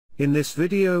In this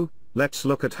video, let's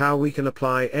look at how we can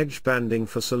apply edge banding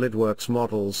for SolidWorks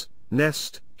models,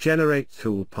 nest, generate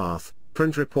toolpath,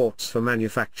 print reports for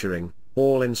manufacturing,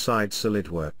 all inside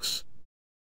SolidWorks.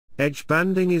 Edge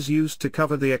banding is used to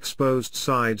cover the exposed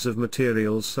sides of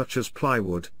materials such as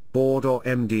plywood, board or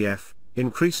MDF,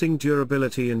 increasing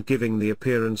durability and giving the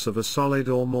appearance of a solid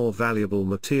or more valuable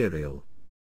material.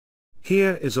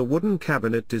 Here is a wooden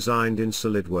cabinet designed in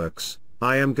SolidWorks.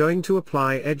 I am going to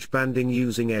apply edge banding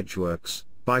using Edgeworks,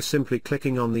 by simply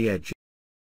clicking on the edges.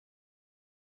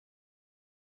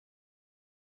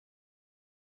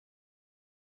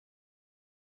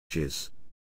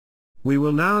 We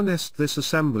will now nest this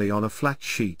assembly on a flat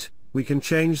sheet. We can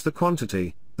change the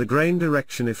quantity, the grain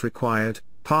direction if required.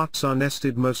 Parts are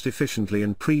nested most efficiently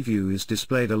and preview is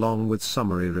displayed along with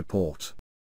summary report.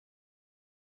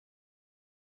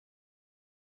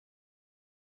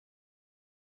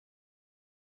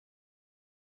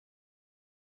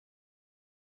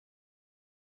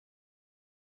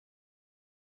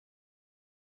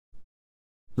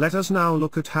 Let us now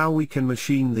look at how we can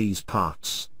machine these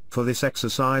parts. For this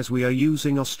exercise we are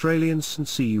using Australian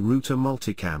CNC Router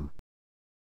Multicam.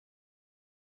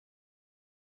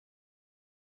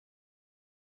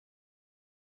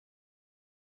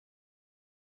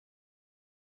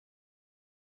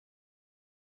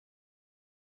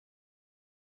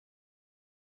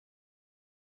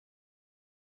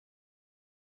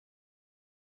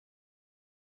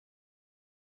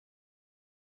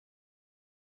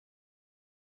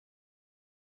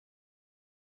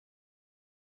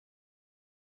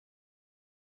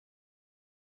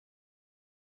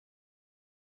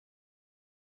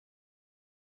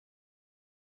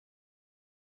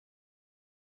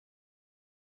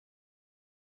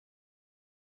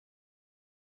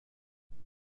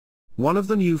 One of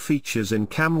the new features in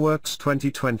CamWorks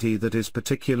 2020 that is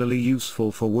particularly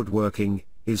useful for woodworking,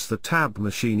 is the tab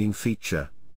machining feature.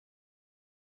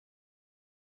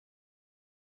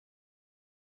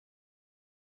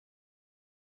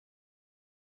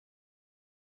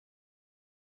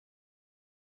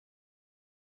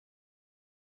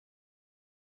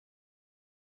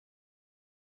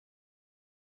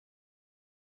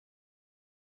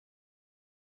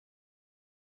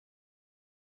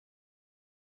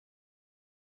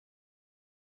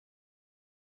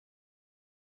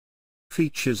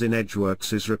 Features in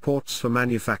Edgeworks is reports for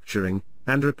manufacturing,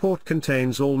 and report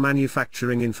contains all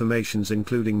manufacturing informations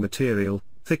including material,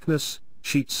 thickness,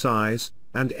 sheet size,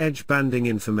 and edge banding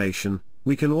information.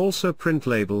 We can also print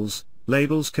labels.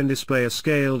 Labels can display a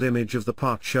scaled image of the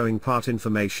part showing part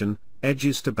information,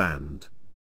 edges to band.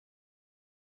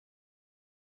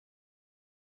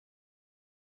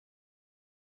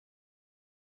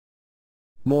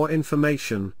 More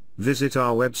information, visit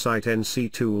our website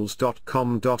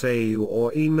nctools.com.au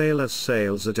or email us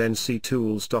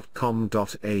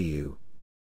sales@nctools.com.au.